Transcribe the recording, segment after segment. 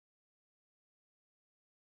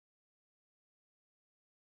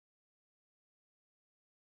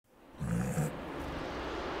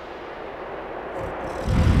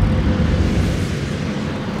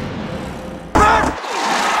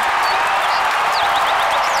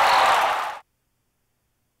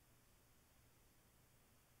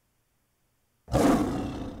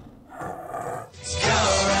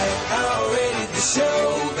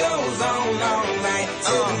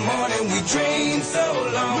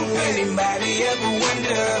Anybody ever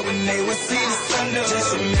wonder when they would see the sun up?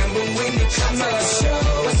 Just remember when you come to the show,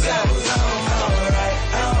 what's up? Alright,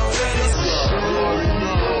 already.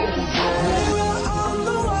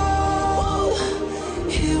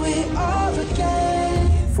 Here we are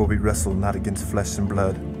again. For we wrestle not against flesh and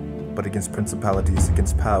blood, but against principalities,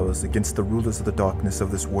 against powers, against the rulers of the darkness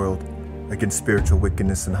of this world, against spiritual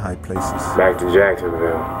wickedness in high places. Back to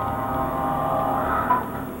Jacksonville.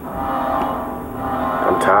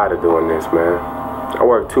 I'm tired of doing this, man. I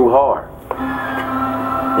work too hard.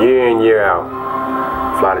 Year in, year out.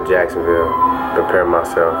 Fly to Jacksonville, prepare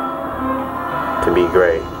myself to be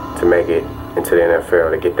great, to make it into the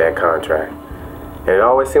NFL, to get that contract. And it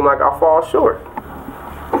always seemed like I fall short.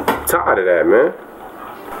 I'm tired of that, man.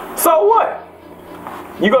 So what?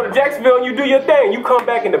 You go to Jacksonville and you do your thing. You come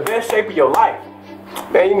back in the best shape of your life.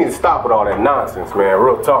 Man, you need to stop with all that nonsense, man.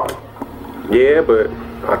 Real talk. Yeah, but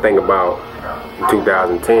I think about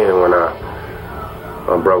 2010 when I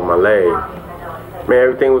broke my leg. Man,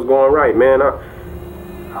 everything was going right, man.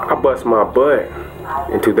 I bust my butt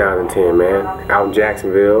in 2010, man. Out in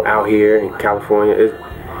Jacksonville, out here in California.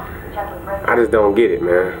 I just don't get it,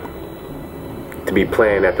 man. To be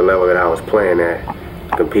playing at the level that I was playing at,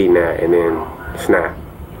 competing at, and then snap.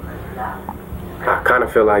 I kind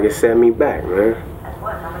of feel like it set me back, man.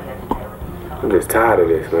 I'm just tired of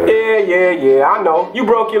this, man. Yeah, I know. You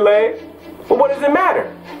broke your leg. But what does it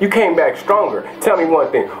matter? You came back stronger. Tell me one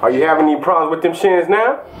thing. Are you having any problems with them shins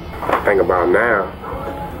now? Think about now.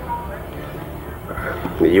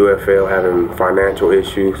 The UFL having financial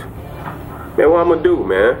issues. Man, what I'm gonna do,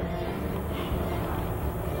 man?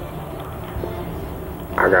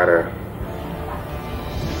 I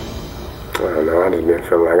don't know, I just been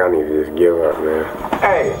feeling like I need to just give up, man.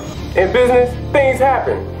 Hey, in business, things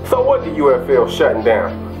happen. So what the UFL shutting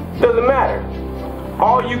down? Doesn't matter.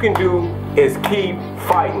 All you can do is keep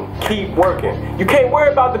fighting, keep working. You can't worry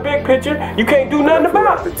about the big picture. You can't do nothing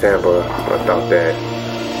about it. After Tampa, I thought that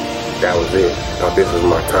was it. I thought this was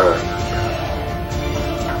my time.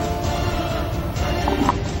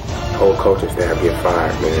 The whole coaching staff get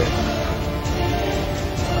fired, man.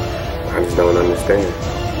 I just don't understand.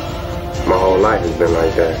 My whole life has been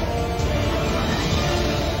like that.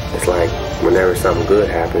 It's like whenever something good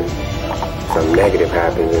happens, something negative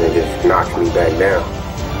happens, and it just knocks me back down.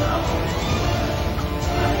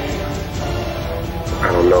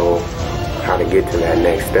 I don't know how to get to that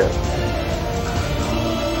next step.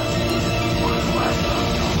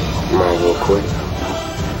 Might as well quit.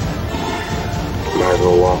 Might as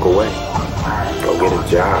well walk away. Go get a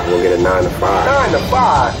job. Go get a 9 to 5. 9 to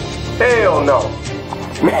 5? Hell no.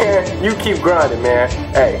 Man, you keep grinding, man.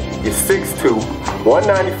 Hey, you're 6'2",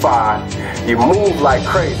 195. You move like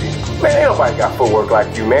crazy. Man, ain't nobody got footwork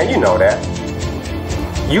like you, man. You know that.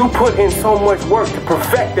 You put in so much work to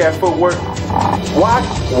perfect that footwork.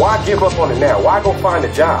 Why give up on it now? Why go find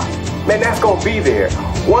a job? Man, that's gonna be there.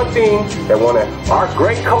 One thing that one of our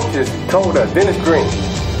great coaches told us, Dennis Green,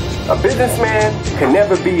 a businessman can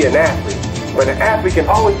never be an athlete, but an athlete can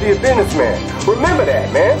always be a businessman. Remember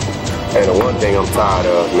that, man. And the one thing I'm tired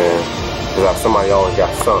of, man, is how somebody always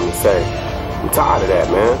got something to say. I'm tired of that,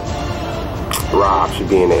 man. Rob should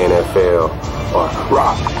be in the NFL. Or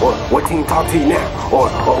Rob, or what team talk to you now? Or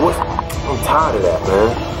what? I'm tired of that,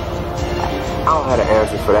 man. I don't have the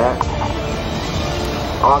answer for that.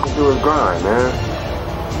 All I can do is grind, man.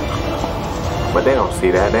 But they don't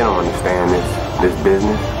see that. They don't understand this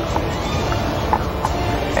business.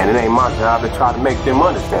 And it ain't my job to try to make them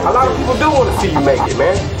understand. A lot of people do want to see you make it,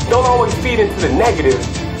 man. Don't always feed into the negative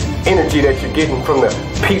energy that you're getting from the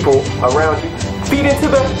people around you. Feed into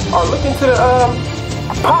or look into the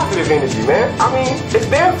positive energy, man. I mean, it's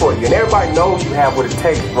there for you, and everybody knows you have what it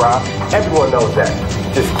takes, Rob. Everyone knows that.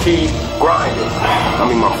 Just keep grinding. I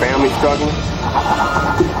mean, my family's struggling.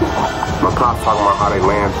 My pop's talking about how they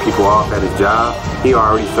land people off at his job. He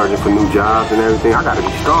already searching for new jobs and everything. I gotta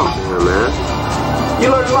be strong for him, man. You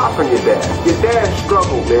learned a lot from your dad. Your dad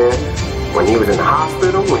struggled, man, when he was in the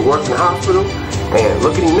hospital, when he worked in the hospital. And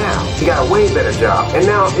look at him now. He got a way better job. And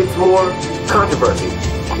now it's more controversy.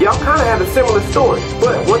 Y'all kind of have a similar story.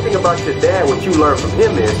 But one thing about your dad, what you learned from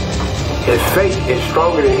him is his faith is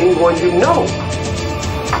stronger than anyone you know.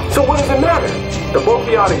 So what does it matter? The both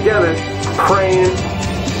of y'all together, praying,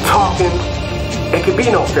 talking, it can be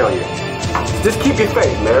no failure. Just keep your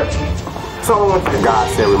faith, man. So I want you to, God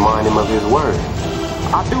said, remind him of his word.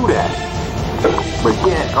 I do that. But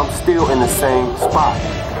yet, I'm still in the same spot.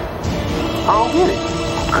 I don't get it.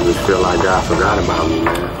 I just feel like God forgot about me,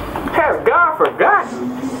 man. Has God forgotten?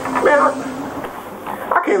 Man,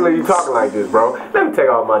 I can't believe you talking like this, bro. Let me take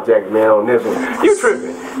off my jacket, man, on this one. You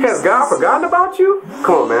tripping. Has God forgotten about you?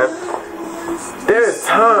 Come on, man. There's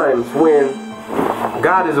times when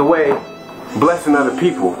God is away blessing other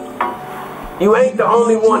people. You ain't the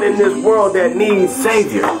only one in this world that needs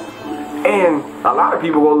Savior. And a lot of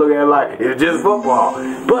people gonna look at it like, it's just football.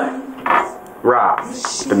 But, Rob,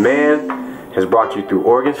 the man has brought you through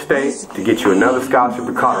Oregon State to get you another scholarship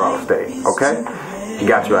to Colorado State, okay? He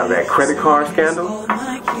got you out of that credit card scandal,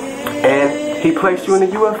 and he placed you in the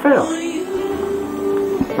UFL.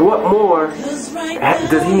 What more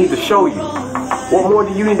does he need to show you? What more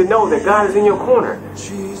do you need to know that God is in your corner?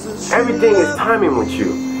 Everything is timing with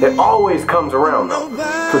you. It always comes around, though.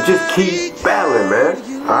 So just keep battling, man.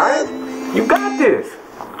 Alright? You got this.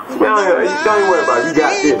 Man, don't even worry about it. You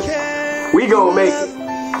got this. We gonna make it.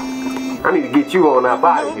 I need to get you on up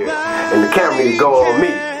out of here. And the camera need to go on me.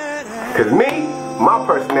 Because me, my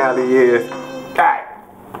personality is, alright,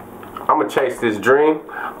 I'm gonna chase this dream.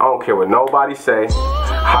 I don't care what nobody say,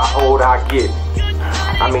 how old I get.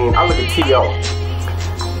 I mean, I look at T.O.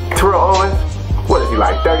 Terrell Owens, what is he,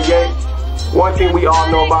 like 38? One thing we all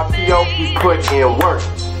know about T.O., he put in work.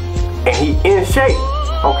 And he in shape.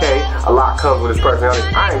 Okay, a lot comes with his personality.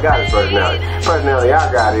 I ain't got his personality. Personality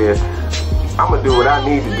I got is, I'm gonna do what I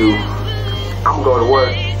need to do. I'm gonna go to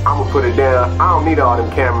work. I'm gonna put it down. I don't need all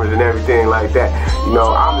them cameras and everything like that. You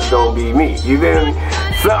know, I'm just gonna be me. You feel me?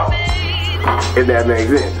 So, if that makes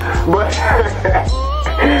sense.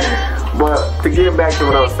 But to get back to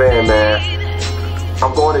what I'm saying, man,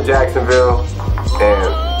 I'm going to Jacksonville,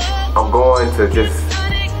 and I'm going to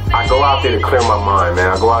I go out there to clear my mind,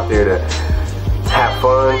 man. I go out there to have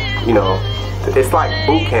fun. You know, it's like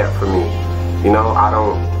boot camp for me. You know,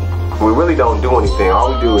 we really don't do anything.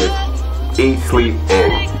 All we do is eat, sleep,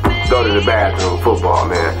 and go to the bathroom. Football,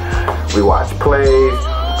 man. We watch plays.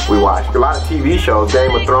 We watch a lot of TV shows,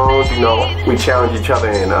 Game of Thrones. You know, we challenge each other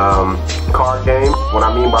in card games. What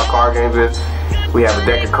I mean by card games is we have a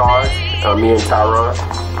deck of cards, me and Tyron,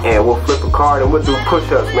 and we'll flip a card and we'll do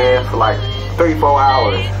push-ups, man, for like 3-4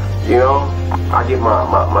 hours. You know, I get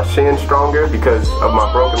my shin stronger because of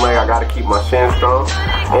my broken leg. I got to keep my shin strong,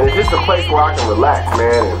 and it's just a place where I can relax,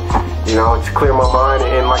 man, and you know, just clear my mind.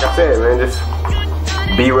 And like I said, man, just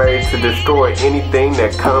be ready to destroy anything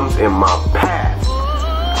that comes in my path.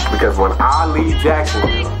 Because when I leave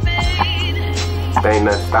Jacksonville, there ain't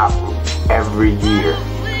nothing stopping me. Every year,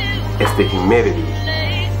 it's the humidity.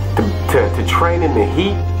 To train in the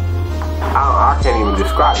heat, I can't even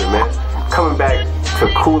describe it, man. Coming back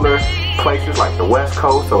to cooler places like the West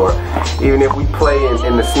Coast, or even if we play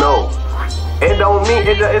in the snow, it don't mean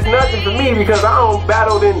it's nothing for me because I don't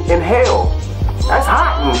battle in hell. That's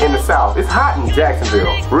hot in the South. It's hot in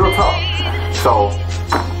Jacksonville. Real talk. So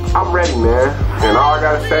I'm ready, man. And all I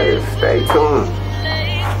gotta say is stay tuned.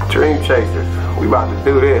 Dream Chasers, we about to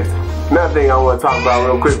do this. Another thing I want to talk about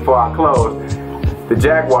real quick before I close. The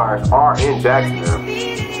Jaguars are in Jacksonville.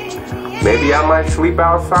 Maybe I might sleep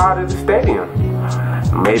outside of the stadium.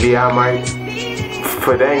 Maybe I might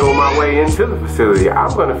finagle my way into the facility.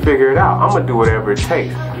 I'm gonna figure it out. I'm gonna do whatever it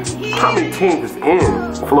takes. How many teams is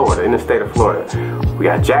in Florida, in the state of Florida? We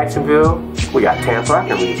got Jacksonville, we got Tampa, I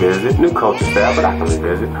can revisit. New coaching staff, but I can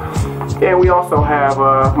revisit. And we also have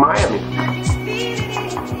Miami.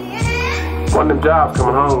 One of them jobs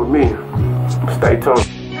coming home with me. Stay tuned.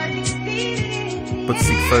 But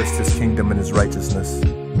seek first his kingdom and his righteousness,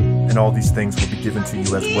 and all these things will be given to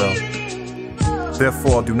you as well.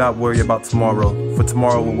 Therefore, do not worry about tomorrow, for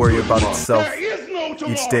tomorrow will worry about itself.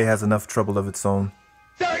 Each day has enough trouble of its own.